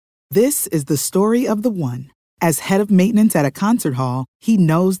This is the story of the one. As head of maintenance at a concert hall, he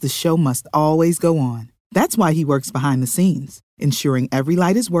knows the show must always go on. That's why he works behind the scenes, ensuring every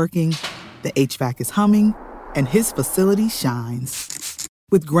light is working, the HVAC is humming, and his facility shines.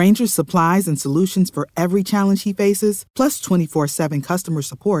 With Grainger's supplies and solutions for every challenge he faces, plus 24/7 customer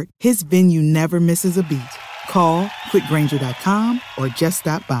support, his venue never misses a beat. Call quickgrainger.com or just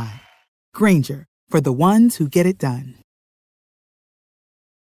stop by. Grainger, for the ones who get it done.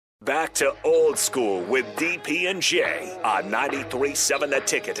 Back to Old School with DP and J on 93.7 The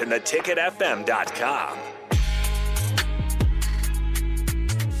Ticket and theticketfm.com.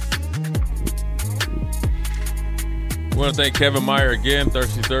 I want to thank Kevin Meyer again.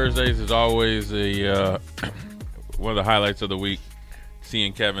 Thirsty Thursdays is always one of the highlights of the week.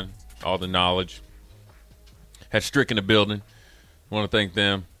 Seeing Kevin, all the knowledge. Had Strick in the building. I want to thank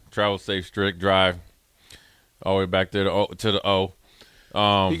them. Travel safe, Strick. Drive all the way back there to the O.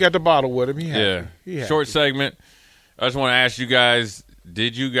 He got the bottle with him. Yeah. Short segment. I just want to ask you guys,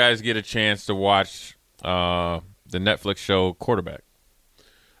 did you guys get a chance to watch the Netflix show Quarterback?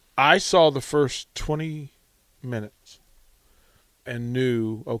 I saw the first 20 minutes and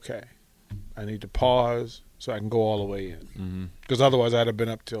knew, okay, I need to pause so I can go all the way in. Because otherwise I'd have been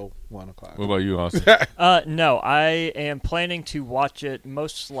up till 1 o'clock. What about you, Austin? No, I am planning to watch it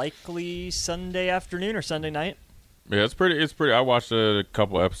most likely Sunday afternoon or Sunday night. Yeah, it's pretty. I watched a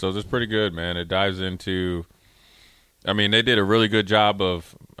couple episodes. It's pretty good, man. It dives into. I mean, they did a really good job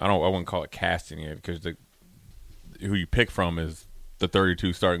of. I wouldn't call it casting it because who you pick from is the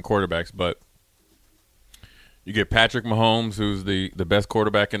 32 starting quarterbacks. But you get Patrick Mahomes, who's the best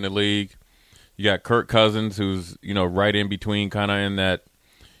quarterback in the league. You got Kirk Cousins, who's right in between, kind of in that.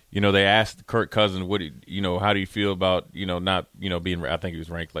 They asked Kirk Cousins, how do you feel about not being. I think he was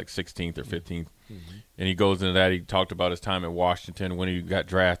ranked like 16th or 15th. Mm-hmm. And he goes into that. He talked about his time at Washington, when he got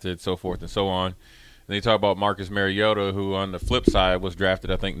drafted, so forth and so on. And they talk about Marcus Mariota, who on the flip side was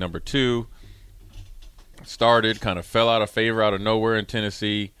drafted, I think, number 2. Started, kind of fell out of favor out of nowhere in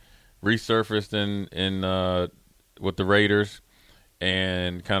Tennessee, resurfaced in with the Raiders,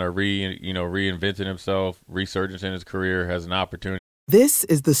 and kind of reinvented himself, resurgence in his career, has an opportunity. This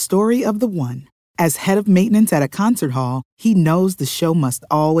is the story of the one. As head of maintenance at a concert hall, he knows the show must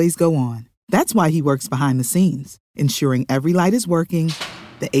always go on. That's why he works behind the scenes, ensuring every light is working,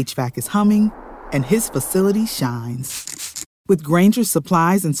 the HVAC is humming, and his facility shines. With Grainger's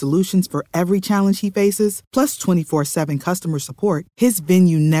supplies and solutions for every challenge he faces, plus 24/7 customer support, his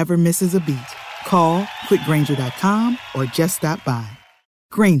venue never misses a beat. Call quickgrainger.com or just stop by.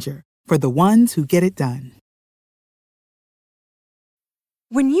 Grainger, for the ones who get it done.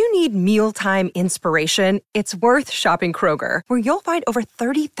 When you need mealtime inspiration, it's worth shopping Kroger, where you'll find over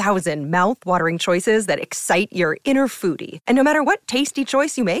 30,000 mouth-watering choices that excite your inner foodie. And no matter what tasty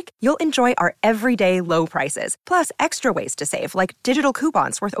choice you make, you'll enjoy our everyday low prices, plus extra ways to save, like digital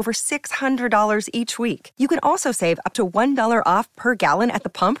coupons worth over $600 each week. You can also save up to $1 off per gallon at the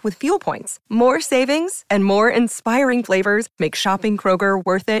pump with fuel points. More savings and more inspiring flavors make shopping Kroger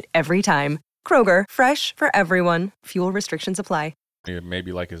worth it every time. Kroger, fresh for everyone. Fuel restrictions apply.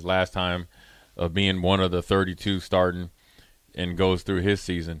 Maybe like his last time of being one of the 32 starting, and goes through his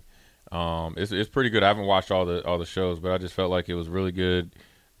season. It's pretty good. I haven't watched all the shows, but I just felt like it was really good.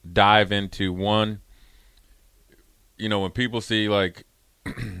 Dive into one. When people see like,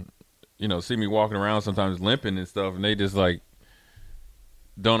 see me walking around sometimes limping and stuff, and they just like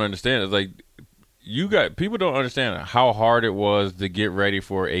don't understand. It's like people don't understand how hard it was to get ready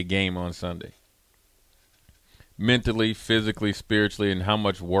for a game on Sunday. Mentally, physically, spiritually, and how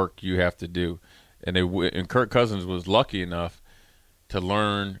much work you have to do. And Kirk Cousins was lucky enough to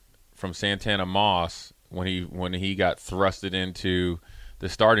learn from Santana Moss when he got thrusted into the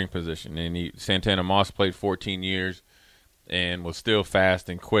starting position. And Santana Moss played 14 years and was still fast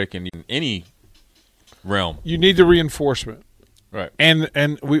and quick in any realm. You need the reinforcement. Right.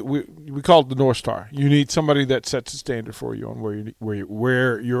 And we call it the North Star. You need somebody that sets a standard for you on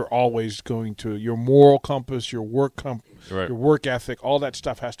where you're always going to. Your moral compass, your work right. Your work ethic, all that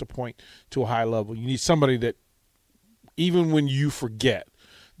stuff has to point to a high level. You need somebody that even when you forget,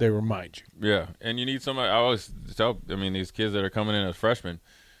 they remind you. Yeah, and you need somebody. I always tell, these kids that are coming in as freshmen,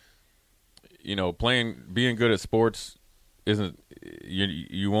 being good at sports isn't.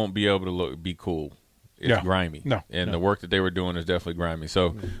 You won't be able to be cool. It's grimy. The work that they were doing is definitely grimy.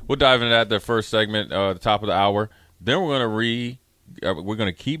 So we'll dive into that, the first segment, the top of the hour. Then we're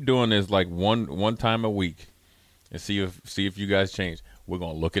gonna keep doing this like one time a week, and see if you guys change. We're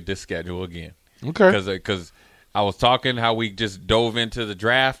gonna look at this schedule again. Okay. Because I was talking how we just dove into the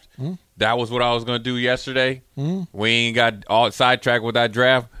draft. Mm-hmm. That was what I was gonna do yesterday. Mm-hmm. We ain't got all sidetracked with that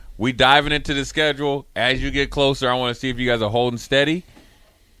draft. We diving into the schedule. As you get closer, I want to see if you guys are holding steady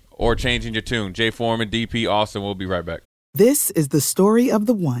or changing your tune. Jay Foreman, DP, Austin. We'll be right back. This is the story of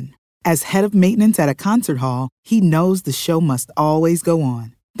the one. As head of maintenance at a concert hall, he knows the show must always go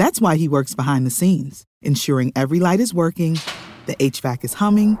on. That's why he works behind the scenes, ensuring every light is working, the HVAC is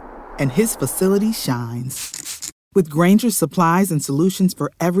humming, and his facility shines. With Grainger's supplies and solutions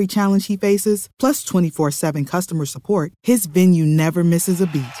for every challenge he faces, plus 24/7 customer support, his venue never misses a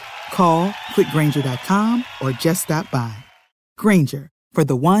beat. Call quickgrainger.com or just stop by. Grainger, for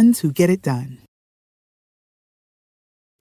the ones who get it done.